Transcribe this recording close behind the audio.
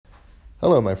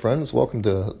Hello, my friends. Welcome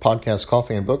to Podcast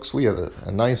Coffee and Books. We have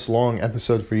a nice long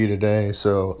episode for you today,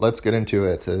 so let's get into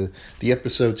it. The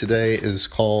episode today is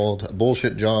called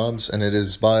Bullshit Jobs, and it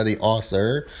is by the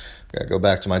author, I gotta go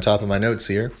back to my top of my notes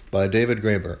here, by David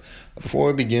Graeber. Before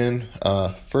we begin,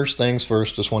 first things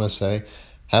first, just want to say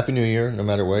Happy New Year, no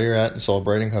matter where you're at and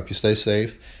celebrating. Hope you stay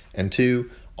safe. And two,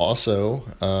 also,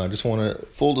 just want to,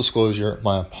 full disclosure,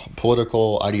 my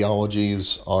political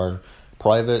ideologies are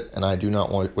private, and I do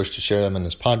not wish to share them in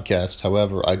this podcast.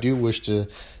 However, I do wish to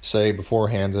say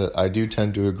beforehand that I do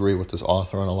tend to agree with this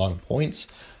author on a lot of points.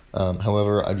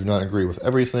 However, I do not agree with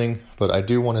everything, but I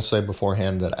do want to say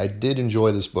beforehand that I did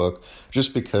enjoy this book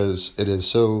just because it is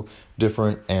so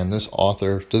different, and this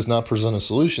author does not present a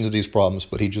solution to these problems,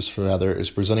 but he just rather is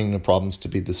presenting the problems to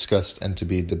be discussed and to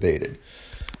be debated.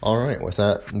 All right, with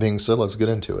that being said, let's get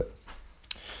into it.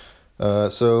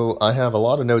 So I have a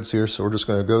lot of notes here, so we're just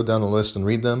going to go down the list and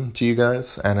read them to you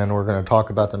guys, and then we're going to talk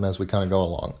about them as we kind of go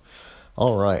along.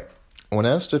 All right. When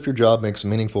asked if your job makes a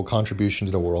meaningful contribution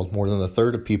to the world, more than a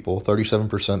third of people,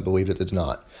 37%, believe it does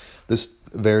not. This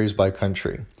varies by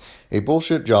country. A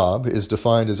bullshit job is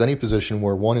defined as any position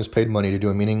where one is paid money to do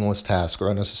a meaningless task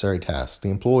or unnecessary task. The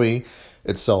employee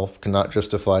itself cannot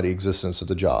justify the existence of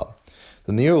the job.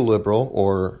 The neoliberal,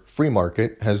 or free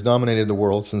market, has dominated the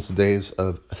world since the days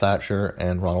of Thatcher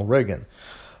and Ronald Reagan.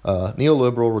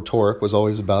 Neoliberal rhetoric was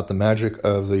always about the magic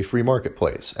of the free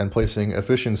marketplace and placing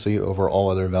efficiency over all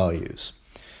other values.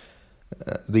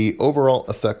 The overall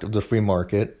effect of the free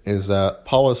market is that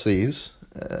policies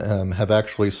have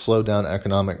actually slowed down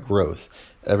economic growth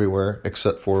everywhere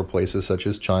except for places such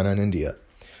as China and India.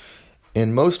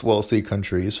 In most wealthy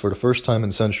countries, for the first time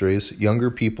in centuries,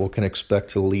 younger people can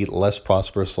expect to lead less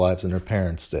prosperous lives than their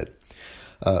parents did.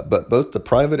 But both the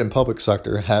private and public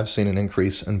sector have seen an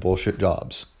increase in bullshit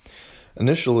jobs.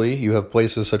 Initially, you have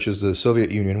places such as the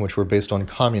Soviet Union, which were based on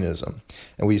communism.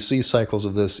 And we see cycles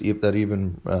of this that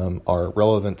even are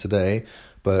relevant today.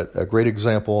 But a great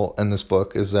example in this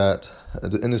book is that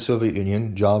in the Soviet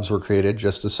Union, jobs were created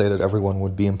just to say that everyone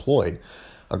would be employed.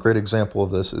 A great example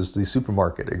of this is the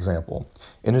supermarket example.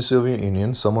 In the Soviet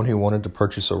Union, someone who wanted to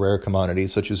purchase a rare commodity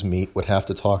such as meat would have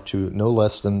to talk to no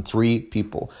less than 3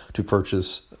 people to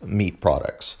purchase meat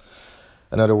products.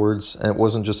 In other words, it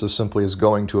wasn't just as simply as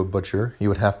going to a butcher. You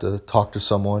would have to talk to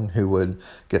someone who would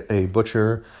get a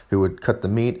butcher who would cut the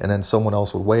meat, and then someone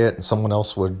else would weigh it, and someone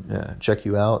else would check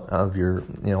you out of your,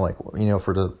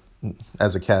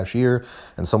 as a cashier,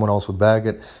 and someone else would bag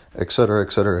it, etc.,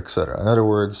 etc., etc. In other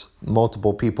words,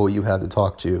 multiple people you had to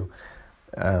talk to,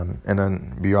 and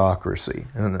then bureaucracy.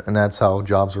 And that's how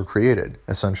jobs were created,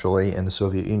 essentially, in the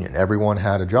Soviet Union. Everyone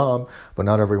had a job, but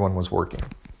not everyone was working.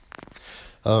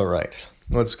 All right,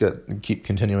 let's keep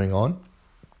continuing on.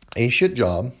 A shit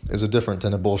job is different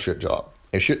than a bullshit job.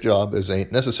 A shit job is a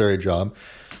necessary job,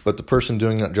 but the person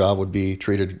doing that job would be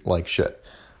treated like shit.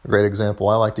 A great example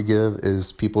I like to give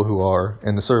is people who are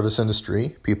in the service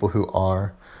industry, people who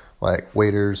are like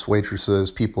waiters,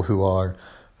 waitresses, people who are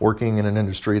working in an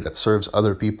industry that serves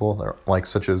other people, like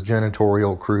such as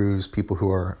janitorial crews, people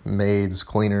who are maids,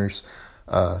 cleaners.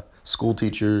 School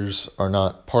teachers are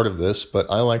not part of this, but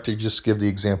I like to just give the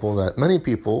example that many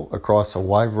people across a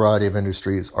wide variety of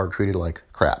industries are treated like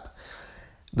crap.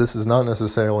 This does not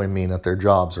necessarily mean that their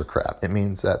jobs are crap. It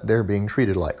means that they're being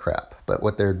treated like crap. But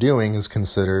what they're doing is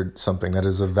considered something that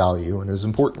is of value and is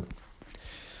important.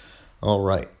 All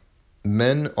right.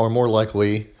 Men are more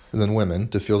likely than women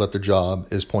to feel that their job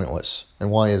is pointless.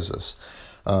 And why is this?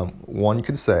 One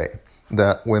could say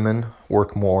that women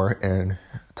work more in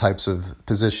types of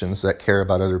positions that care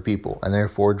about other people and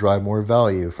therefore drive more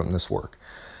value from this work.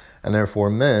 And therefore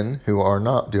men who are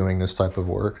not doing this type of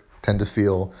work tend to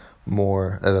feel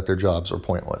more that their jobs are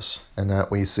pointless, and that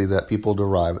we see that people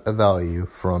derive a value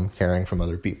from caring from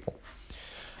other people.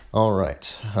 All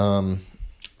right.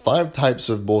 5 types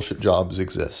of bullshit jobs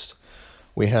exist.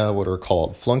 We have what are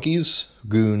called flunkies,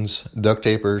 goons, duct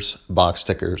tapers, box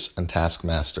tickers, and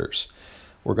taskmasters.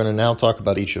 We're going to now talk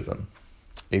about each of them.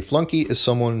 A flunky is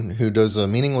someone who does a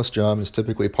meaningless job and is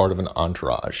typically part of an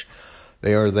entourage.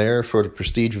 They are there for the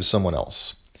prestige of someone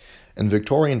else. In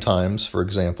Victorian times, for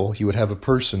example, you would have a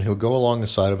person who would go along the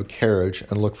side of a carriage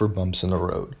and look for bumps in the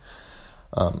road.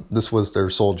 This was their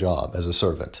sole job as a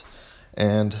servant.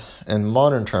 And in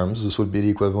modern terms, this would be the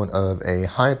equivalent of a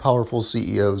high, powerful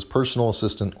CEO's personal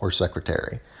assistant or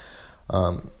secretary.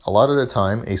 A lot of the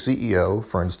time, a CEO,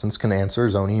 for instance, can answer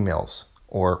his own emails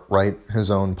or write his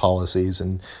own policies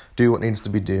and do what needs to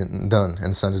be done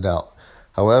and send it out.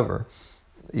 However,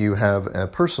 you have a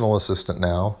personal assistant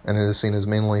now, and it is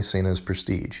mainly seen as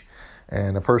prestige.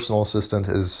 And a personal assistant,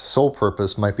 his sole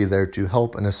purpose might be there to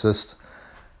help and assist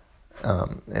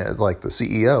like the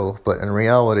CEO, but in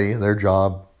reality, their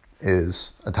job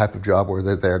is a type of job where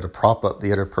they're there to prop up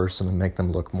the other person and make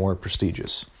them look more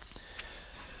prestigious.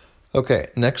 Okay,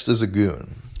 next is a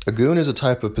goon. A goon is a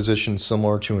type of position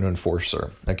similar to an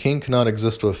enforcer. A king cannot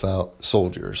exist without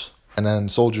soldiers, and then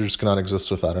soldiers cannot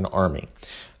exist without an army.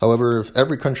 However, if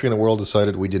every country in the world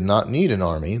decided we did not need an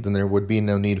army, then there would be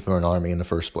no need for an army in the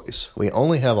first place. We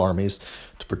only have armies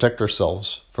to protect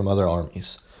ourselves from other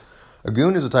armies. A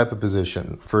goon is a type of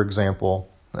position. For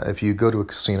example, if you go to a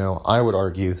casino, I would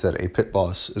argue that a pit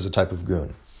boss is a type of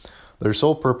goon. Their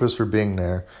sole purpose for being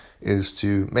there is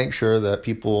to make sure that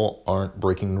people aren't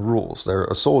breaking the rules. They're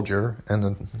a soldier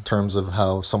in terms of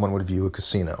how someone would view a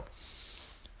casino.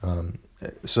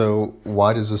 So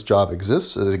why does this job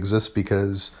exist? It exists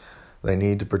because they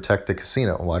need to protect the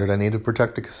casino. Why did I need to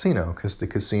protect the casino? Because the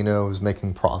casino is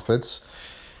making profits,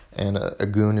 and a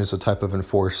goon is a type of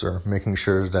enforcer, making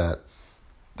sure that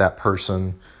that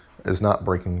person is not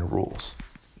breaking the rules.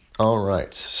 All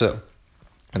right, so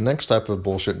the next type of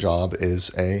bullshit job is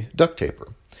a duct taper.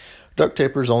 Duct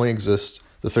tapers only exist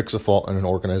to fix a fault in an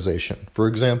organization. For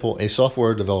example, a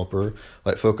software developer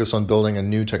might focus on building a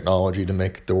new technology to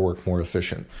make their work more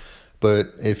efficient.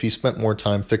 But if he spent more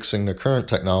time fixing the current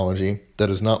technology, that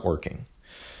is not working.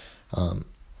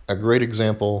 A great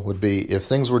example would be if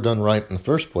things were done right in the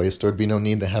first place, there would be no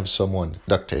need to have someone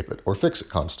duct tape it or fix it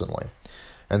constantly.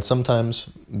 And sometimes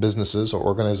businesses or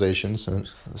organizations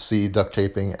see duct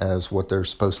taping as what they're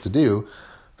supposed to do,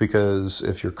 because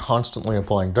if you're constantly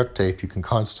applying duct tape, you can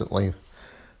constantly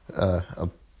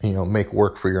make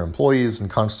work for your employees and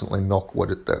constantly milk what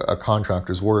a contract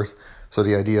is worth. So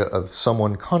the idea of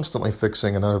someone constantly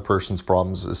fixing another person's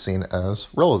problems is seen as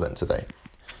relevant today.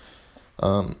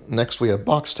 Next, we have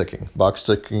box ticking. Box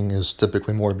ticking is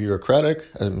typically more bureaucratic.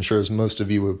 I'm sure, as most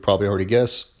of you would probably already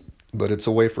guess, but it's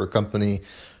a way for a company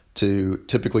to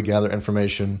typically gather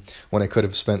information when it could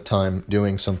have spent time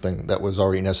doing something that was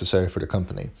already necessary for the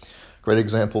company. Great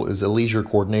example is a leisure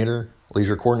coordinator.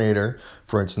 Leisure coordinator,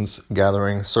 for instance,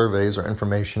 gathering surveys or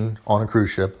information on a cruise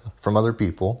ship from other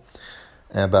people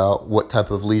about what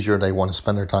type of leisure they want to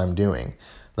spend their time doing.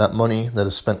 That money that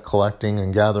is spent collecting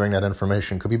and gathering that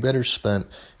information could be better spent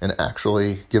in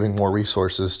actually giving more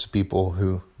resources to people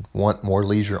who want more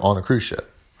leisure on a cruise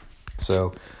ship.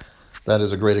 So that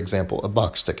is a great example of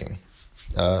box ticking.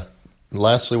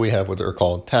 Lastly, we have what are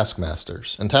called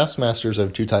taskmasters. And taskmasters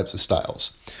have two types of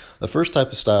styles. The first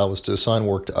type of style is to assign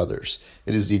work to others.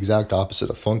 It is the exact opposite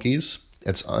of flunkies.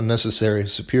 It's unnecessary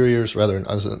superiors rather than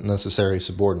unnecessary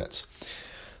subordinates.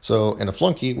 So in a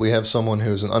flunky, we have someone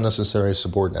who's an unnecessary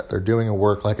subordinate. They're doing a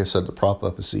work, like I said, to prop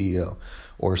up a CEO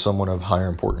or someone of higher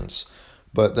importance.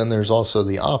 But then there's also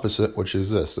the opposite, which is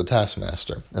this, the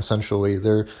taskmaster. Essentially,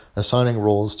 they're assigning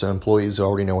roles to employees who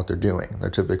already know what they're doing.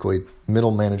 They're typically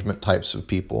middle management types of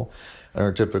people and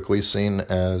are typically seen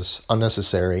as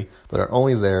unnecessary, but are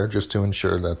only there just to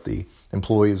ensure that the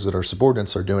employees that are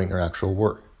subordinates are doing their actual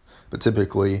work. But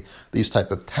typically, these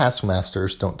type of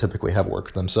taskmasters don't typically have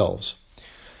work themselves.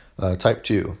 Type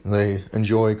 2, they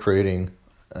enjoy creating,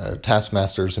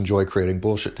 taskmasters enjoy creating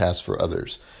bullshit tasks for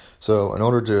others. So in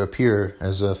order to appear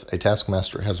as if a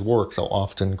taskmaster has work, they'll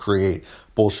often create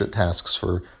bullshit tasks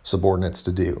for subordinates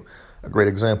to do. A great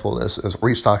example of this is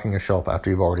restocking a shelf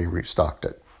after you've already restocked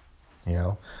it.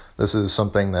 This is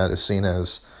something that is seen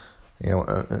as,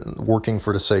 working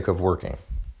for the sake of working.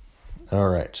 All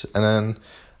right. And then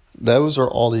those are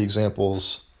all the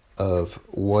examples of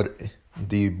what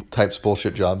the types of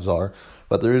bullshit jobs are.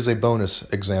 But there is a bonus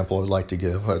example I'd like to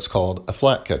give. It's called a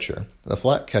flat catcher. A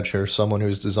flat catcher is someone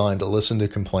who's designed to listen to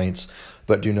complaints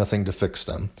but do nothing to fix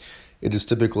them. It is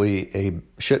typically a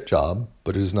shit job,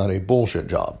 but it is not a bullshit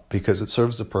job because it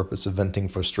serves the purpose of venting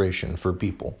frustration for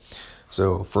people.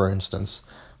 So, for instance,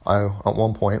 I at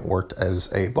one point worked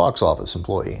as a box office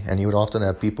employee, and you would often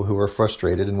have people who are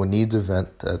frustrated and would need to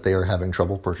vent that they are having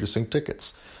trouble purchasing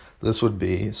tickets. This would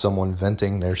be someone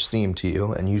venting their steam to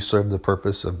you, and you serve the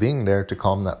purpose of being there to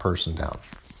calm that person down.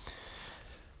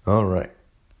 All right.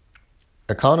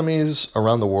 Economies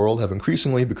around the world have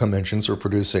increasingly become engines for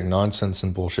producing nonsense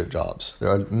and bullshit jobs. There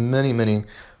are many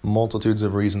multitudes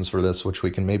of reasons for this, which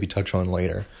we can maybe touch on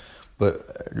later.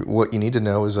 But what you need to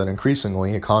know is that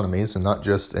increasingly economies, and not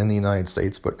just in the United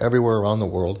States, but everywhere around the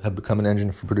world, have become an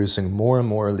engine for producing more and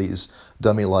more of these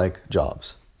dummy-like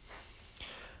jobs.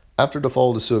 After the fall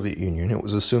of the Soviet Union, it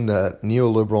was assumed that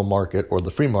neoliberal market or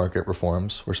the free market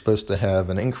reforms were supposed to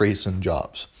have an increase in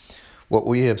jobs. What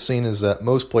we have seen is that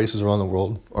most places around the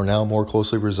world are now more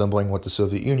closely resembling what the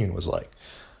Soviet Union was like,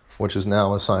 which is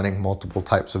now assigning multiple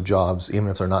types of jobs, even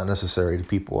if they're not necessary to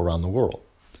people around the world.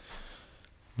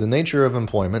 The nature of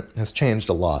employment has changed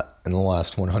a lot in the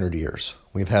last 100 years.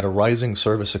 We've had a rising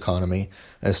service economy,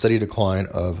 a steady decline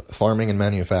of farming and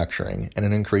manufacturing, and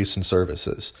an increase in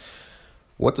services.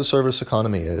 What the service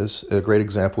economy is, a great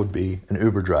example would be an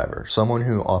Uber driver, someone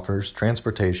who offers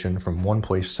transportation from one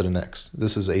place to the next.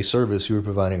 This is a service you are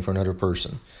providing for another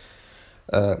person.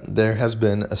 There has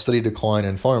been a steady decline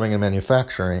in farming and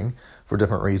manufacturing for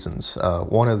different reasons.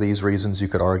 One of these reasons you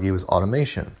could argue is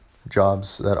automation.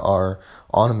 Jobs that are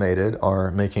automated are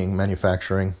making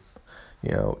manufacturing,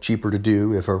 cheaper to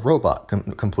do if a robot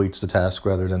completes the task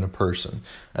rather than a person,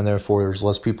 and therefore there's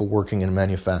less people working in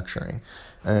manufacturing.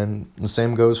 And the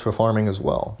same goes for farming as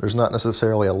well. There's not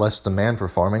necessarily a less demand for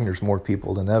farming. There's more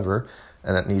people than ever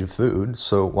and that need food.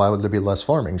 So why would there be less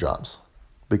farming jobs?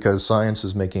 Because science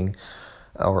is making,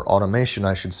 or automation,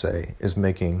 I should say, is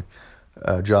making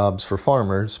jobs for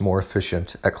farmers more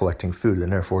efficient at collecting food,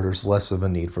 and therefore there's less of a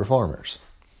need for farmers.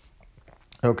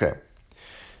 Okay.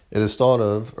 It is thought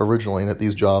of originally that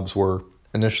these jobs were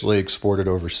initially exported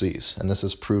overseas, and this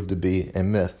has proved to be a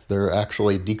myth. They're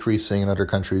actually decreasing in other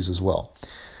countries as well.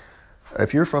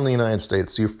 If you're from the United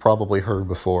States, you've probably heard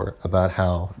before about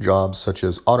how jobs such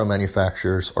as auto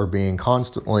manufacturers are being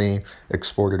constantly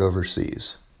exported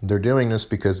overseas. They're doing this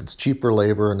because it's cheaper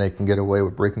labor and they can get away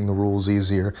with breaking the rules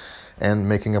easier and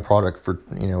making a product for,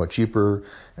 a cheaper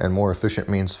and more efficient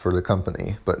means for the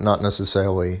company, but not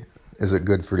necessarily is it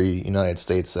good for the United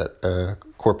States that a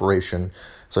corporation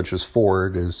such as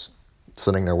Ford is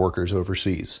sending their workers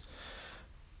overseas.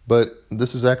 But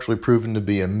this is actually proven to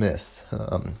be a myth.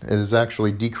 It is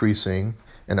actually decreasing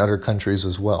in other countries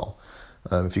as well.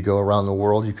 If you go around the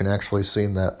world, you can actually see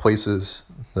that places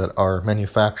that are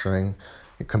manufacturing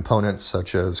components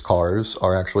such as cars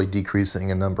are actually decreasing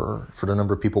in number for the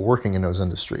number of people working in those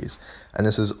industries. And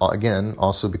this is, again,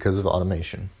 also because of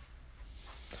automation.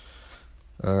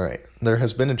 All right. There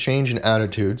has been a change in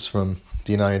attitudes from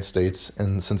the United States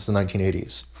since the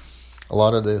 1980s. A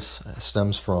lot of this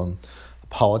stems from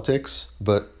politics,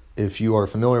 but if you are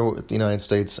familiar with the United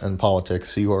States and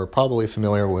politics, you are probably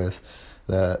familiar with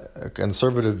that a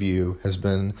conservative view has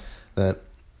been that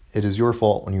it is your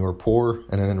fault when you are poor,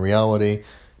 and in reality,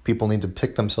 people need to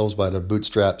pick themselves by their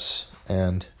bootstraps,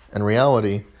 and in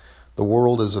reality, the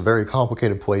world is a very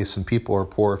complicated place and people are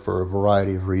poor for a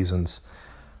variety of reasons,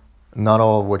 not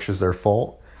all of which is their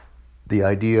fault. The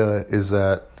idea is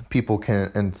that people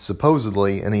can, and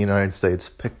supposedly in the United States,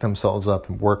 pick themselves up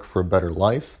and work for a better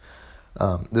life.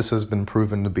 This has been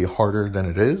proven to be harder than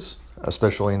it is,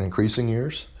 especially in increasing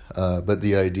years, but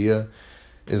the idea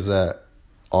is that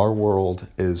our world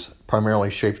is primarily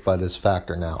shaped by this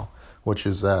factor now, which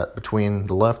is that between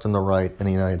the left and the right in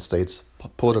the United States,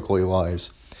 politically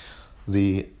wise,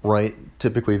 the right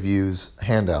typically views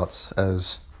handouts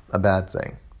as a bad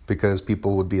thing because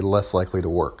people would be less likely to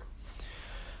work,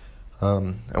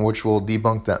 and which will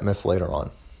debunk that myth later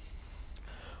on.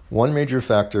 One major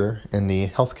factor in the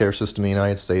healthcare system in the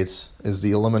United States is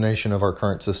the elimination of our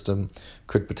current system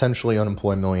could potentially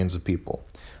unemploy millions of people.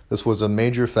 This was a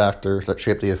major factor that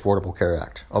shaped the Affordable Care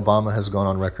Act. Obama has gone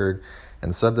on record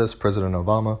and said this, President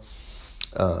Obama.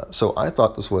 So I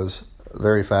thought this was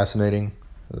very fascinating.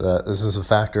 That this is a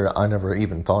factor I never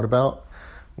even thought about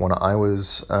when I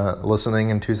was listening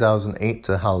in 2008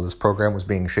 to how this program was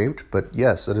being shaped. But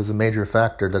yes, it is a major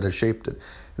factor that has shaped it,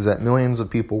 is that millions of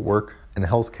people work in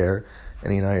healthcare in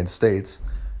the United States.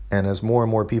 And as more and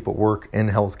more people work in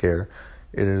healthcare,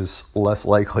 it is less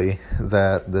likely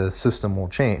that the system will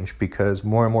change because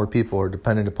more and more people are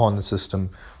dependent upon the system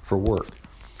for work.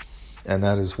 And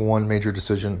that is one major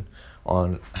decision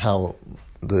on how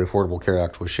the Affordable Care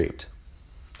Act was shaped.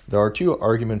 There are two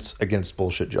arguments against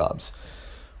bullshit jobs,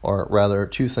 or rather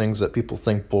two things that people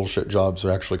think bullshit jobs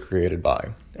are actually created by,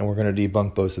 and we're going to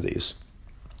debunk both of these.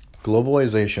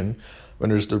 Globalization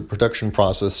renders the production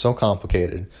process so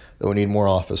complicated that we need more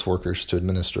office workers to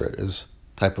administer it is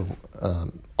type of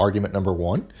argument number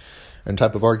one. And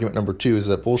type of argument number two is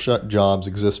that bullshit jobs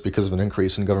exist because of an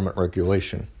increase in government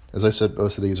regulation. As I said,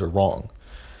 both of these are wrong.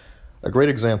 A great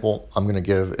example I'm going to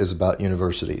give is about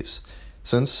universities.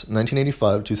 Since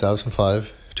 1985-2005,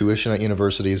 tuition at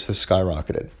universities has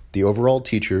skyrocketed. The overall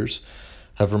teachers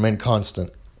have remained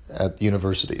constant at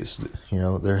universities.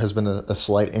 There has been a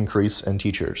slight increase in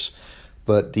teachers.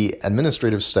 But the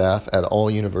administrative staff at all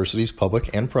universities,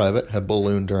 public and private, have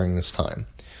ballooned during this time.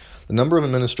 The number of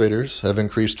administrators have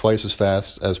increased twice as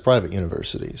fast as private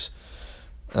universities.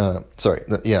 The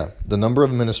number of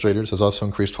administrators has also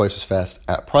increased twice as fast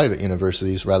at private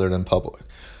universities rather than public.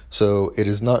 So it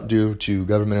is not due to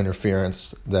government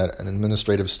interference that an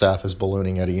administrative staff is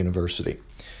ballooning at a university.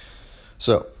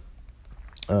 So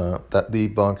that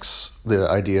debunks the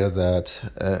idea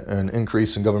that an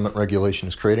increase in government regulation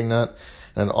is creating that,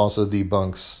 and also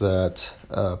debunks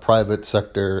that private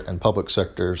sector and public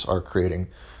sectors are creating,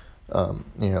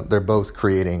 they're both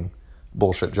creating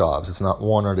bullshit jobs. It's not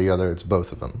one or the other, it's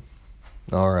both of them.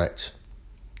 All right.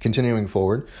 Continuing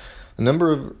forward, a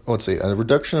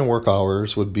reduction in work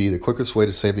hours would be the quickest way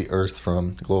to save the Earth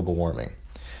from global warming.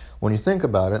 When you think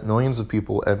about it, millions of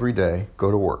people every day go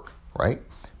to work, right?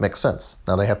 Makes sense.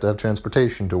 Now they have to have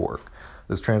transportation to work.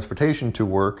 This transportation to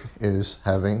work is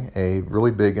having a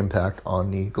really big impact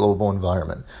on the global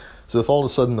environment. So if all of a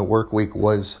sudden the work week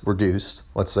was reduced,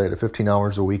 let's say to 15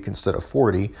 hours a week instead of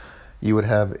 40, you would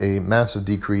have a massive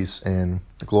decrease in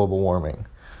global warming,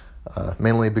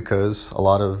 mainly because a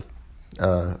lot of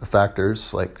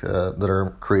factors that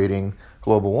are creating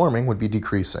global warming would be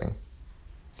decreasing,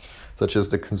 such as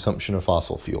the consumption of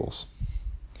fossil fuels.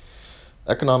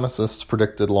 Economists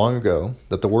predicted long ago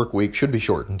that the work week should be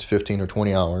shortened to 15 or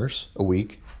 20 hours a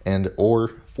week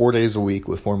or 4 days a week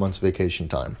with 4 months vacation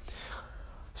time.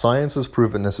 Science has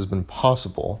proven this has been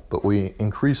possible, but we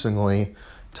increasingly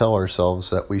tell ourselves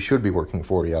that we should be working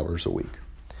 40 hours a week.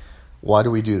 Why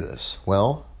do we do this?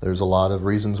 Well, there's a lot of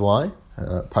reasons why,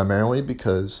 primarily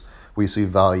because we see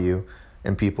value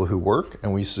in people who work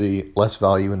and we see less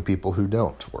value in people who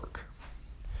don't work.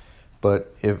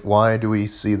 But why do we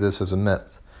see this as a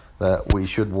myth, that we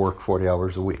should work 40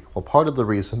 hours a week? Well, part of the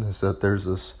reason is that there's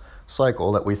this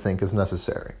cycle that we think is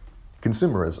necessary.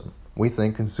 Consumerism. We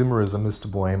think consumerism is to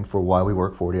blame for why we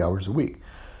work 40 hours a week.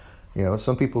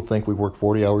 Some people think we work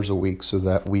 40 hours a week so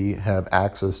that we have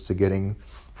access to getting,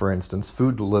 for instance,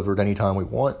 food delivered anytime we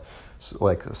want,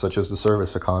 such as the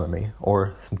service economy,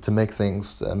 or to make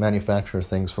things, manufacture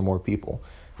things for more people,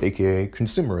 aka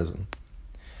consumerism.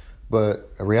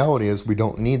 But the reality is we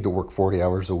don't need to work 40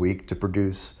 hours a week to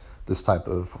produce this type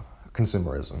of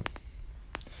consumerism.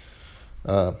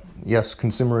 Yes,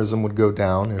 consumerism would go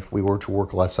down if we were to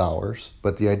work less hours,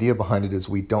 but the idea behind it is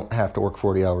we don't have to work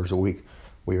 40 hours a week.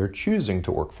 We are choosing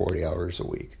to work 40 hours a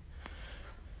week.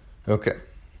 Okay.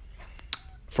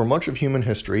 For much of human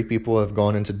history, people have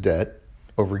gone into debt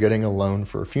over getting a loan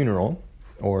for a funeral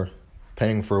or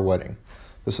paying for a wedding.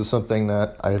 This is something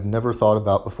that I had never thought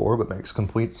about before, but makes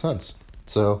complete sense.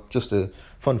 So, just a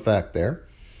fun fact there.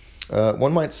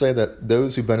 One might say that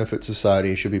those who benefit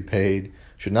society should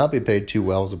not be paid too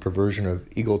well as a perversion of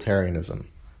egalitarianism.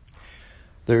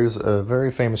 There's a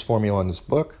very famous formula in this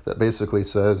book that basically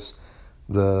says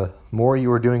the more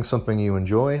you are doing something you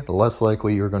enjoy, the less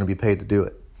likely you're going to be paid to do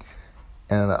it.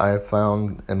 And I have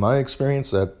found, in my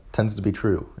experience, that tends to be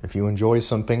true. If you enjoy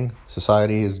something,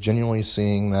 society is genuinely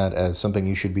seeing that as something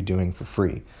you should be doing for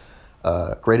free.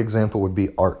 A great example would be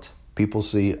art. People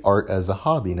see art as a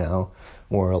hobby now,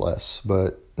 more or less,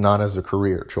 but not as a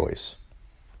career choice.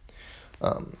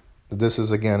 This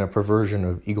is, again, a perversion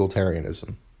of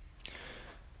egalitarianism,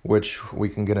 which we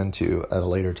can get into at a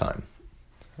later time.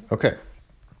 Okay.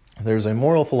 There's a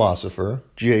moral philosopher,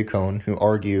 G.A. Cohn, who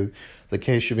argued the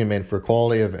case should be made for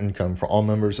equality of income for all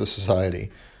members of society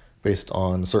based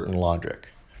on certain logic.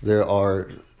 There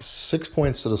are 6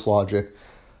 points to this logic,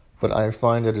 but I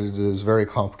find that it is very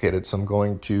complicated, so I'm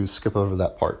going to skip over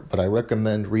that part. But I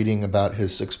recommend reading about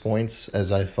his 6 points,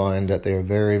 as I find that they are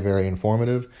very, very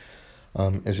informative.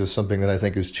 It's just something that I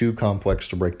think is too complex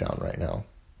to break down right now.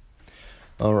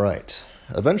 All right.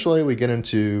 Eventually, we get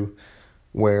into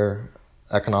where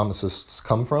economicists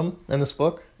come from in this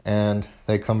book, and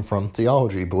they come from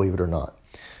theology, believe it or not,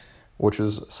 which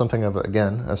is something of,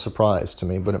 again, a surprise to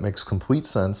me, but it makes complete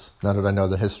sense now that I know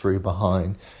the history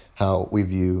behind how we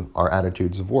view our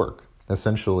attitudes of work.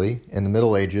 Essentially, in the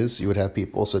Middle Ages, you would have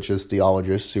people such as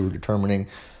theologists who were determining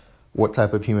what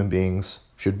type of human beings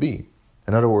should be.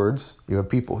 In other words, you have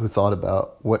people who thought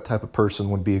about what type of person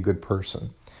would be a good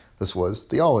person. This was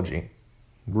theology.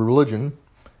 Religion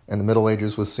in the Middle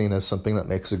Ages was seen as something that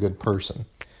makes a good person.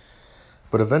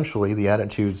 But eventually, the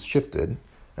attitudes shifted,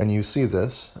 and you see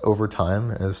this over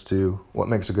time as to what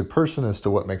makes a good person as to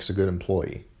what makes a good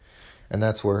employee. And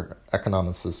that's where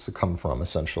economicists come from,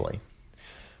 essentially.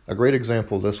 A great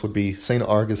example of this would be St.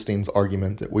 Augustine's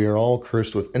argument that we are all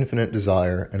cursed with infinite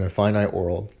desire in a finite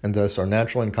world, and thus are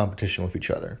naturally in competition with each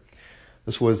other.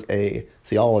 This was a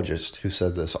theologist who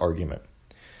said this argument.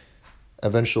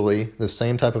 Eventually, the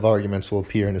same type of arguments will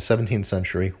appear in the 17th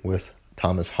century with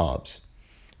Thomas Hobbes.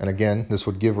 And again, this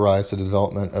would give rise to the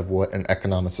development of what an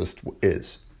economicist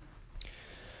is.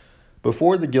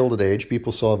 Before the Gilded Age,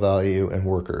 people saw value in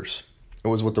workers. It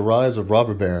was with the rise of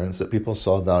robber barons that people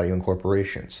saw value in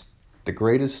corporations. The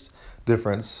greatest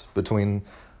difference between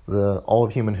all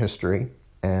of human history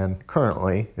and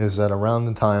currently is that around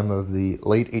the time of the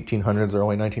late 1800s,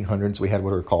 early 1900s, we had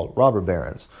what are called robber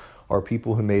barons, or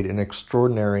people who made an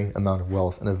extraordinary amount of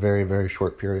wealth in a very, very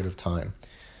short period of time.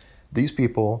 These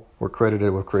people were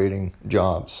credited with creating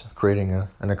jobs, creating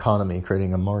an economy,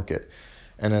 creating a market.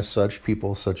 And as such,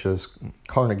 people such as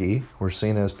Carnegie were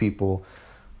seen as people,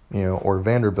 or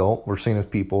Vanderbilt were seen as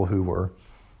people who were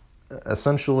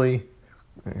essentially,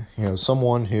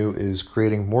 someone who is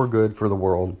creating more good for the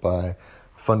world by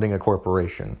funding a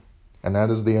corporation. And that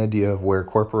is the idea of where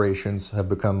corporations have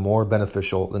become more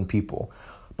beneficial than people.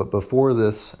 But before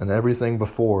this and everything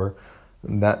before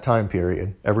that time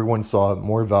period, everyone saw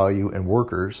more value in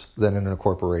workers than in a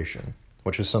corporation,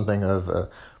 which is something of a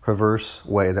perverse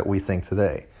way that we think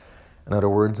today. In other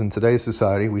words, in today's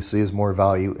society, we see as more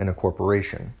value in a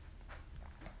corporation.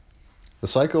 The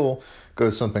cycle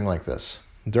goes something like this.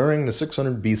 During the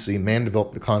 600 BC, man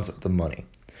developed the concept of money,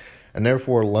 and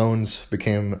therefore loans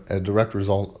became a direct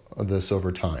result of this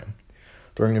over time.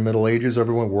 During the Middle Ages,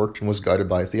 everyone worked and was guided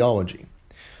by theology.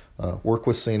 Work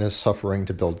was seen as suffering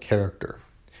to build character.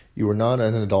 You were not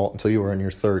an adult until you were in your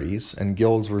 30s, and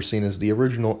guilds were seen as the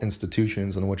original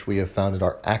institutions in which we have founded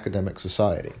our academic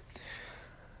society.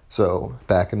 So,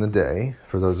 back in the day,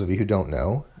 for those of you who don't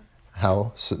know,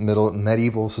 how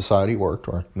medieval society worked,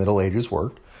 or Middle Ages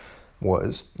worked,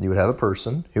 was you would have a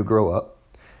person who grew up,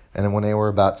 and then when they were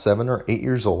about 7 or 8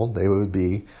 years old, they would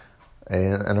be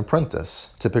an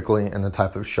apprentice, typically in a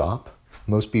type of shop.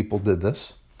 Most people did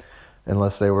this,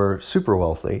 unless they were super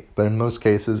wealthy, but in most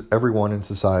cases, everyone in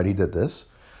society did this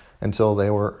until they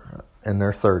were in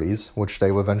their 30s, which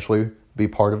they would eventually be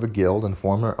part of a guild and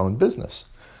form their own business.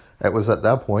 It was at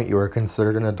that point you were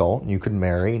considered an adult, and you could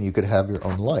marry, and you could have your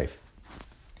own life.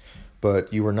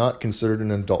 But you were not considered an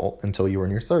adult until you were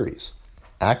in your 30s.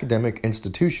 Academic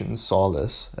institutions saw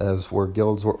this as where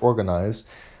guilds were organized,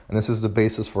 and this is the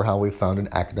basis for how we founded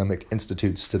academic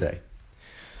institutes today.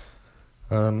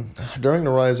 During the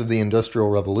rise of the Industrial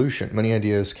Revolution, many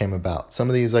ideas came about. Some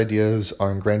of these ideas are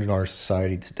ingrained in our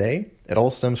society today. It all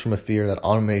stems from a fear that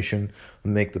automation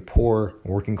would make the poor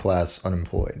working class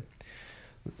unemployed.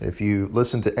 If you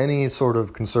listen to any sort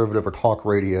of conservative or talk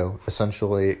radio,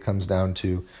 essentially it comes down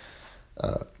to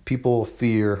people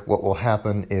fear what will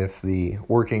happen if the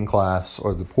working class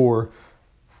or the poor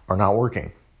are not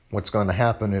working. What's going to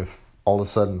happen if all of a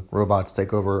sudden robots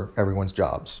take over everyone's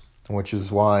jobs? Which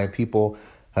is why people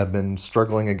have been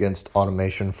struggling against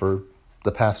automation for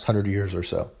the past 100 years or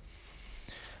so.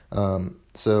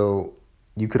 So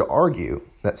you could argue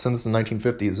that since the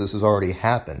 1950s, this has already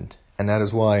happened, and that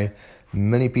is why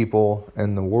many people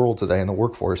in the world today in the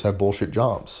workforce have bullshit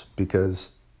jobs,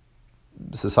 because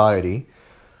society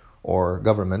or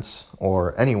governments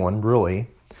or anyone really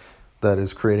that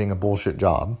is creating a bullshit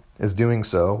job is doing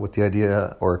so with the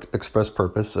idea or express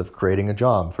purpose of creating a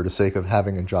job for the sake of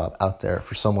having a job out there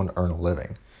for someone to earn a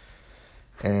living.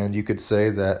 And you could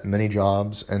say that many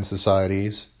jobs and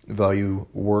societies value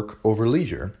work over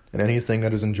leisure, and anything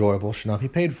that is enjoyable should not be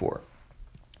paid for.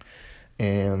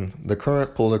 And the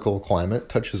current political climate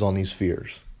touches on these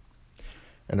fears.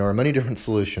 And there are many different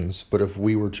solutions, but if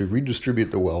we were to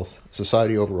redistribute the wealth,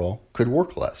 society overall could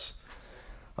work less.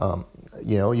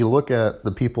 You look at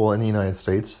the people in the United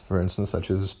States, for instance, such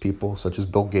as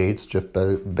Bill Gates, Jeff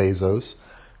Bezos,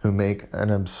 who make an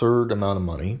absurd amount of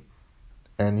money.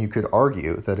 And you could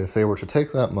argue that if they were to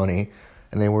take that money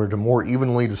and they were to more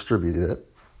evenly distribute it,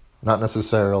 not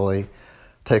necessarily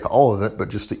take all of it, but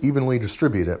just to evenly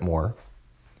distribute it more,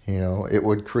 it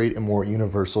would create a more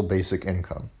universal basic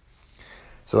income.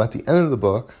 So at the end of the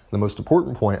book, the most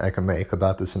important point I can make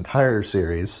about this entire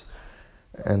series,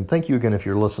 and thank you again if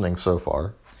you're listening so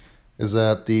far, is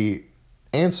that the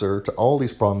answer to all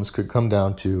these problems could come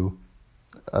down to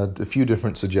a few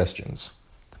different suggestions.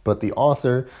 But the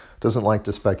author doesn't like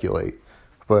to speculate,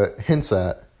 but hints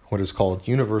at what is called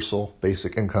universal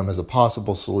basic income as a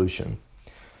possible solution.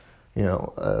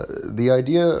 The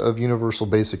idea of universal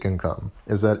basic income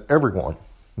is that everyone,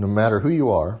 no matter who you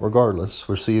are, regardless,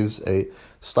 receives a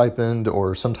stipend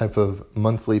or some type of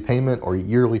monthly payment or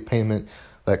yearly payment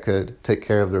that could take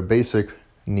care of their basic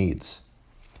needs.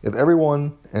 If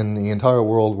everyone in the entire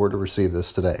world were to receive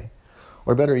this today,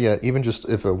 or better yet, even just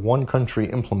if one country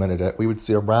implemented it, we would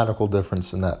see a radical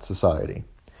difference in that society.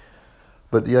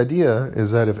 But the idea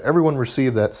is that if everyone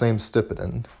received that same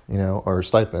stipend, or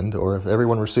if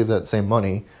everyone received that same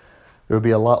money, there would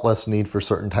be a lot less need for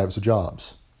certain types of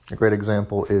jobs. A great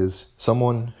example is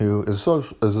someone who is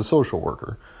a social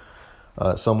worker,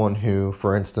 someone who,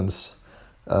 for instance,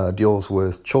 deals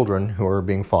with children who are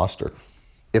being fostered.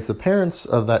 if the parents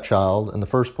of that child in the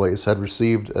first place had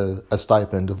received a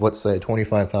stipend of, let's say,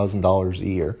 $25,000 a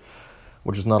year,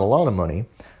 which is not a lot of money,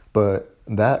 but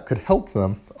that could help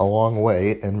them a long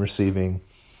way in receiving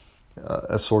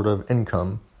a sort of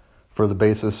income for the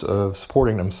basis of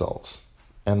supporting themselves.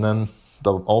 And then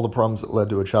all the problems that led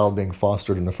to a child being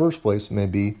fostered in the first place may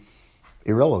be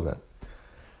irrelevant.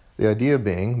 The idea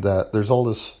being that there's all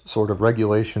this sort of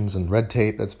regulations and red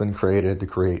tape that's been created to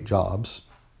create jobs,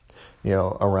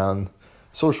 around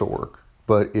social work.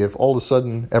 But if all of a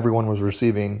sudden everyone was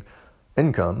receiving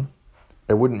income,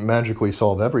 it wouldn't magically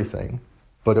solve everything,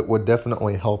 but it would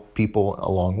definitely help people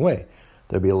a long way.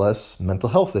 There'd be less mental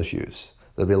health issues.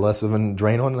 There'd be less of a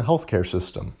drain on the healthcare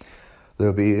system. There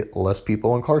would be less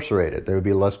people incarcerated. There would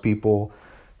be less people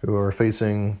who are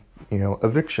facing,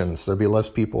 evictions. There'd be less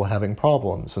people having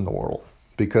problems in the world.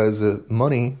 Because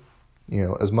money,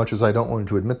 as much as I don't want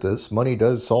to admit this, money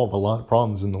does solve a lot of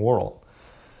problems in the world.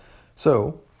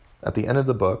 So, at the end of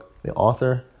the book, the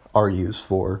author argues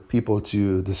for people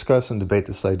to discuss and debate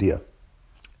this idea.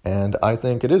 And I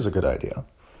think it is a good idea.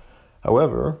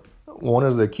 However, one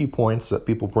of the key points that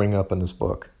people bring up in this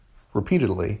book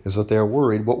repeatedly is that they are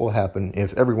worried what will happen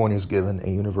if everyone is given a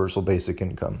universal basic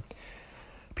income.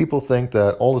 People think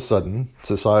that all of a sudden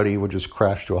society would just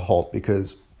crash to a halt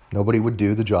because nobody would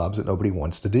do the jobs that nobody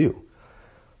wants to do.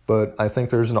 But I think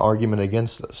there's an argument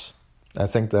against this. I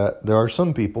think that there are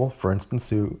some people, for instance,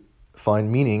 who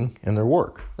find meaning in their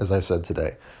work, as I said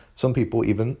today. Some people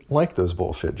even like those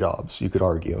bullshit jobs, you could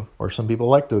argue, or some people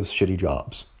like those shitty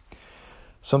jobs.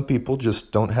 Some people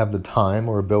just don't have the time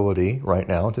or ability right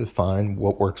now to find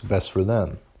what works best for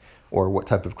them, or what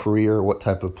type of career, or what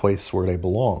type of place where they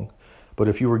belong. But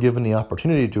if you were given the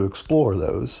opportunity to explore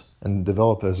those and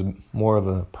develop as more of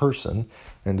a person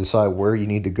and decide where you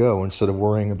need to go instead of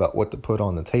worrying about what to put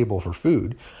on the table for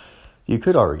food, you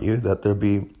could argue that there'd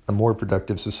be a more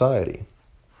productive society.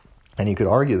 And you could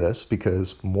argue this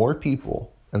because more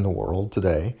people in the world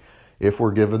today, if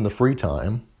we're given the free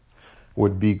time,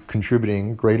 would be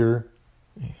contributing greater,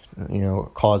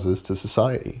 causes to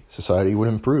society. Society would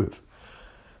improve.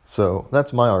 So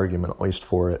that's my argument, at least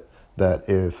for it, that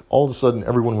if all of a sudden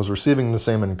everyone was receiving the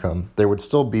same income, there would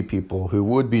still be people who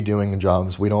would be doing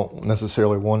jobs we don't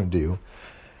necessarily want to do,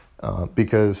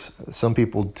 because some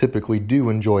people typically do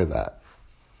enjoy that.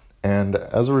 And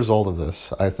as a result of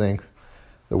this, I think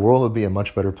the world would be a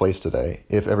much better place today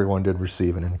if everyone did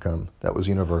receive an income that was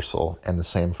universal and the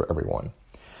same for everyone.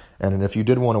 And if you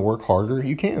did want to work harder,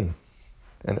 you can.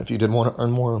 And if you did want to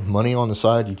earn more money on the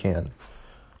side, you can.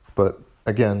 But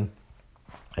again,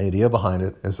 the idea behind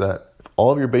it is that if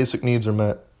all of your basic needs are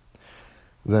met,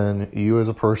 then you as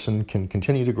a person can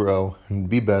continue to grow and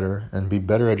be better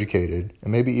educated,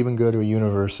 and maybe even go to a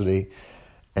university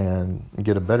and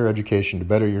get a better education to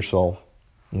better yourself,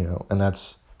 and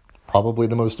that's probably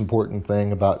the most important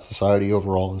thing about society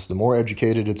overall, is the more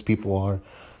educated its people are,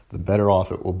 the better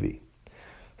off it will be.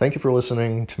 Thank you for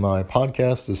listening to my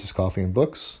podcast. This is Coffee and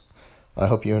Books. I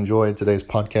hope you enjoyed today's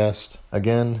podcast.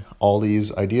 Again, all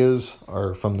these ideas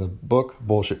are from the book,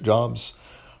 Bullshit Jobs.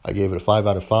 I gave it a 5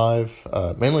 out of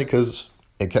 5, mainly because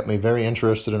it kept me very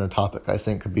interested in a topic I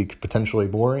think could be potentially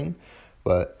boring,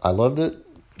 but I loved it,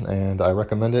 and I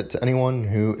recommend it to anyone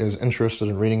who is interested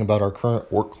in reading about our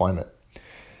current work climate.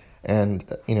 And,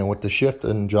 with the shift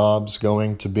in jobs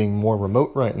going to being more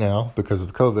remote right now because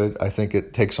of COVID, I think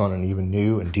it takes on an even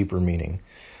new and deeper meaning.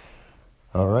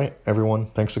 All right, everyone,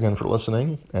 thanks again for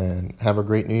listening, and have a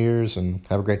great New Year's, and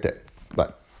have a great day.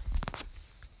 Bye.